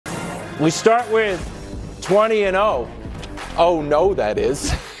We start with 20-0. Oh no, that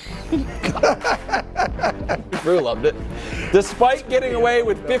is. Drew loved it. Despite getting away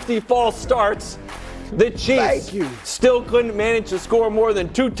with 50 false starts, the Chiefs still couldn't manage to score more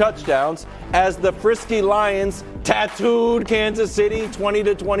than 2 touchdowns as the frisky Lions tattooed Kansas City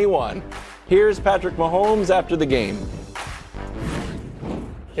 20-21. Here's Patrick Mahomes after the game.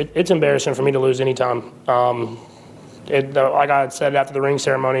 It's embarrassing for me to lose anytime. Like I had said after the ring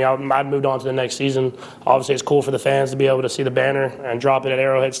ceremony, I'd moved on to the next season. Obviously, it's cool for the fans to be able to see the banner and drop it at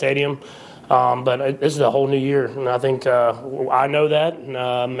Arrowhead Stadium. But this is a whole new year, and I think I know that,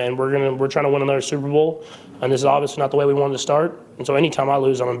 and we're trying to win another Super Bowl. And this is obviously not the way we wanted to start. And so anytime I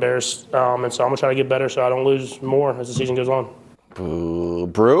lose, I'm embarrassed. And so I'm gonna try to get better so I don't lose more as the season goes on. Boo.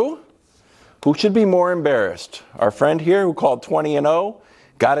 Brew? Who should be more embarrassed? Our friend here who called 20-0,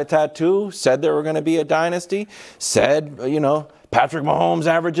 got a tattoo, said they were going to be a dynasty, said, Patrick Mahomes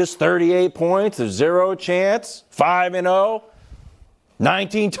averages 38 points, there's 0 chance, 5-0,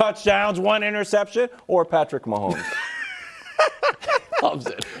 19 touchdowns, 1 interception, or Patrick Mahomes? Loves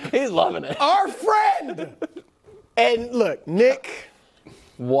it. He's loving it. Our friend. And look, Nick.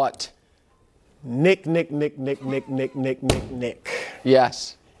 What? Nick.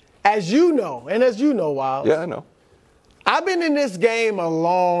 Yes. As you know, and as you know, Wiles. Yeah, I know. I've been in this game a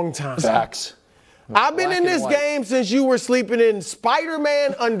long time. Facts. I've been in this game since you were sleeping in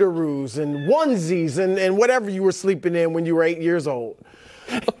Spider-Man underoos and onesies and whatever you were sleeping in when you were 8 years old.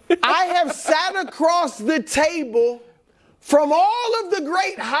 I have sat across the table from all of the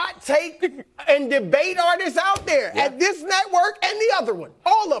great hot take and debate artists out there at this network and the other one,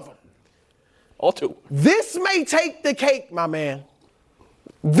 all of them. All 2. This may take the cake, my man.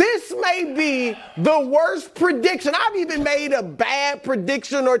 This may be the worst prediction. I've even made a bad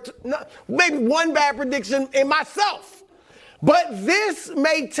prediction or maybe one bad prediction in myself. But this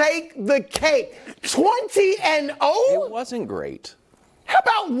may take the cake. 20-0? It wasn't great. How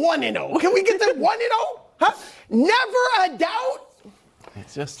about 1-0? Can we get to 1-0? Huh? Never a doubt?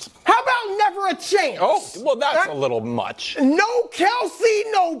 It's just. How about never a chance? Oh, well, that's a little much. No Kelsey,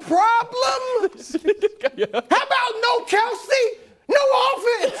 no problem? How about no Kelsey? No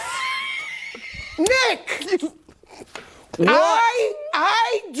offense. Nick,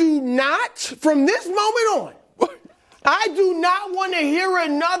 I do not, from this moment on, I do not want to hear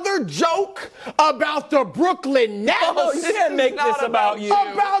another joke about the Brooklyn Nets. Oh, you can't make this about you.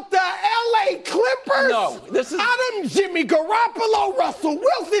 About the LA Clippers. No, this is. Adam, Jimmy Garoppolo, Russell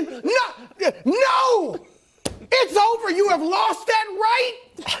Wilson. No. It's over. You have lost that right.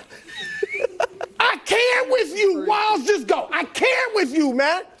 I can't with you, Wiles. Just go. I can't with you,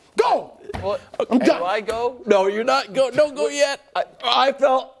 man. Go. Well, I'm done. Do I go? No, you're not. Don't go yet. I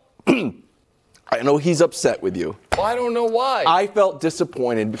felt. I know he's upset with you. Well, I don't know why. I felt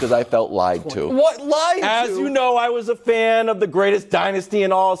disappointed because I felt lied to. What lied to? As you know, I was a fan of the greatest dynasty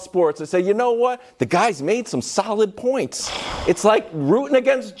in all sports. I said, you know what? The guy's made some solid points. It's like rooting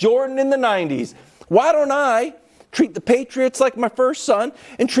against Jordan in the 90s. Why don't I treat the Patriots like my first son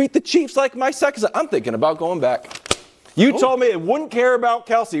and treat the Chiefs like my second son? I'm thinking about going back. You told me it wouldn't care about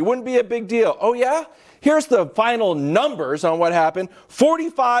Kelsey. It wouldn't be a big deal. Oh, yeah? Here's the final numbers on what happened.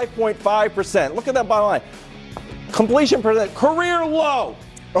 45.5%. Look at that bottom line. Completion percent, career low.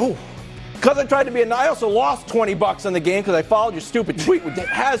 Oh. Because I tried to be I also lost $20 on the game because I followed your stupid tweet, which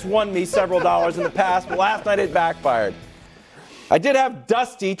has won me several dollars in the past, but last night it backfired. I did have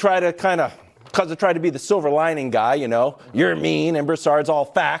Dusty try to because I tried to be the silver lining guy, You're mean and Broussard's all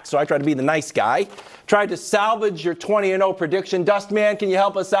facts, so I tried to be the nice guy. Tried to salvage your 20-0 prediction. Dustman, can you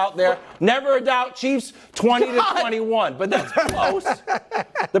help us out there? Never a doubt, Chiefs 20-21, but that's close.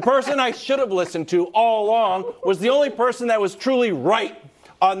 The person I should have listened to all along was the only person that was truly right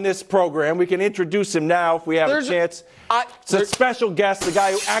on this program. We can introduce him now if we have a chance. It's a special guest, the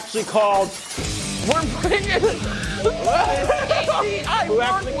guy who actually called. We're bringing. Who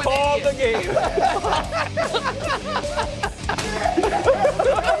actually called the game.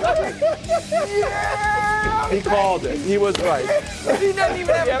 Yeah! He called it. He was right. He doesn't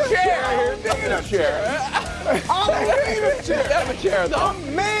even have a chair. He doesn't have a chair. I'm in a chair. Have a chair, though.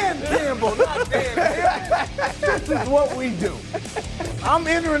 I'm man Campbell, not Dan. This is what we do. I'm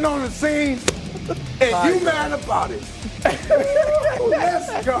entering on the scene, and you mad about it.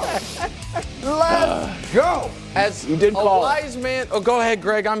 Let's go. Let's go. As you did call a wise man. Oh, go ahead,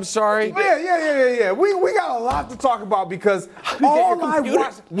 Greg. I'm sorry. Yeah. We got a lot to talk about because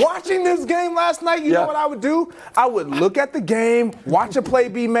watching this game last night, you know what I would do? I would look at the game, watch a play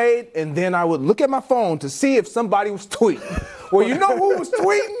be made, and then I would look at my phone to see if somebody was tweeting. Well, you know who was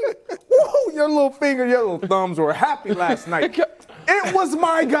tweeting? Woo, your little finger, your little thumbs were happy last night. It was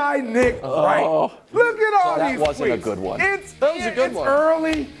my guy, Nick Wright. Look at all these tweets. That wasn't a good one. That was a good it's one.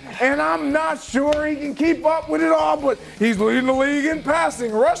 early, and I'm not sure he can keep up with it all, but he's leading the league in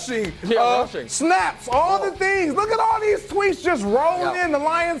passing, rushing, rushing. snaps, all the things. Look at all these tweets just rolling in. The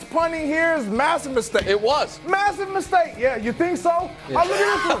Lions punting here is massive mistake. It was. Massive mistake. Yeah, you think so? Yeah. Look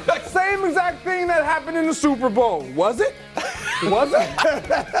at this one. Same exact thing that happened in the Super Bowl. Was it? Was it?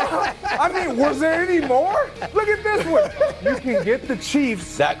 I mean, was there any more? Look at this one. You can get the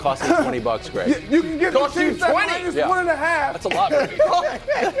Chiefs. That cost me $20, Greg. You can get the Cost you Chiefs at 20? minus Yeah. 1.5. That's a lot for me.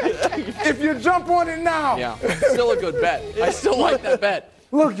 If you jump on it now. Yeah, still a good bet. I still like that bet.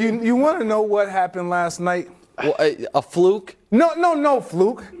 Look, you want to know what happened last night? Well, a fluke? No,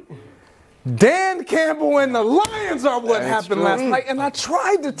 fluke. Dan Campbell and the Lions are what happened last night, and I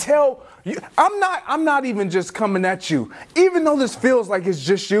tried to tell you. I'm not even just coming at you, even though this feels like it's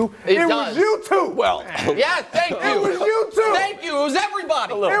just you. It was does. you too. Well, Yeah, thank you. It was you too. Thank you. It was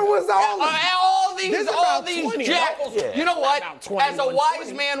everybody. It was all of you. All these jackals. Yeah. You know what? As a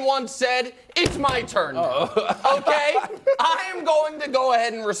wise man once said, it's my turn. Okay? I am going to go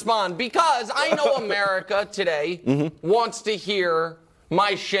ahead and respond because I know America today wants to hear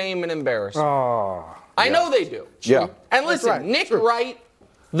my shame and embarrassment. I know they do. Yeah. And listen, Nick Wright,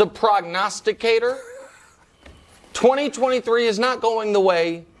 the prognosticator, 2023 is not going the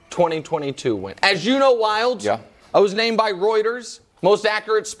way 2022 went. As you know, Wilds, I was named by Reuters most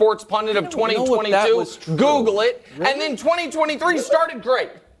accurate sports pundit of 2022. Google it. Really? And then 2023 started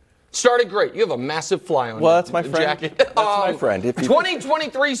great. Started great. You have a massive fly on your that's my friend. jacket. That's my friend.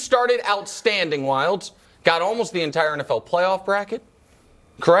 2023 started outstanding, Wilds. Got almost the entire NFL playoff bracket.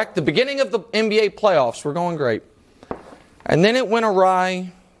 Correct? The beginning of the NBA playoffs were going great. And then it went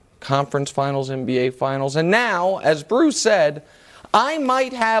awry. Conference finals, NBA finals. And now, as Bruce said, I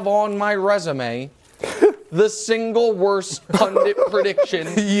might have on my resume the single worst pundit prediction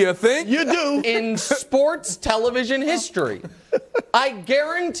You think? You do. in sports television history. I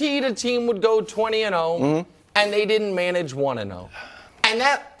guaranteed a team would go 20-0, and they didn't manage 1-0. And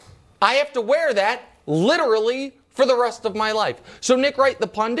that, I have to wear that literally for the rest of my life. So Nick Wright, the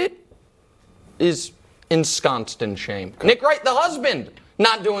pundit, is ensconced in shame. Nick Wright, the husband,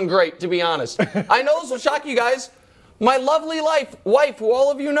 not doing great, to be honest. I know this will shock you guys. My lovely wife, who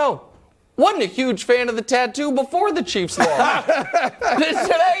all of you know, wasn't a huge fan of the tattoo before the Chiefs lost.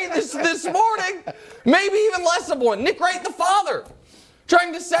 This morning, maybe even less of one. Nick Wright, the father,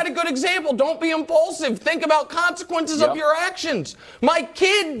 trying to set a good example. Don't be impulsive. Think about consequences of your actions. My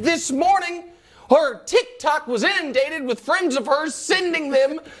kid this morning, her TikTok was inundated with friends of hers sending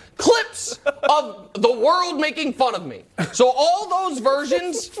them clips of the world making fun of me. So all those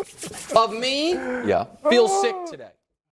versions of me feel sick today.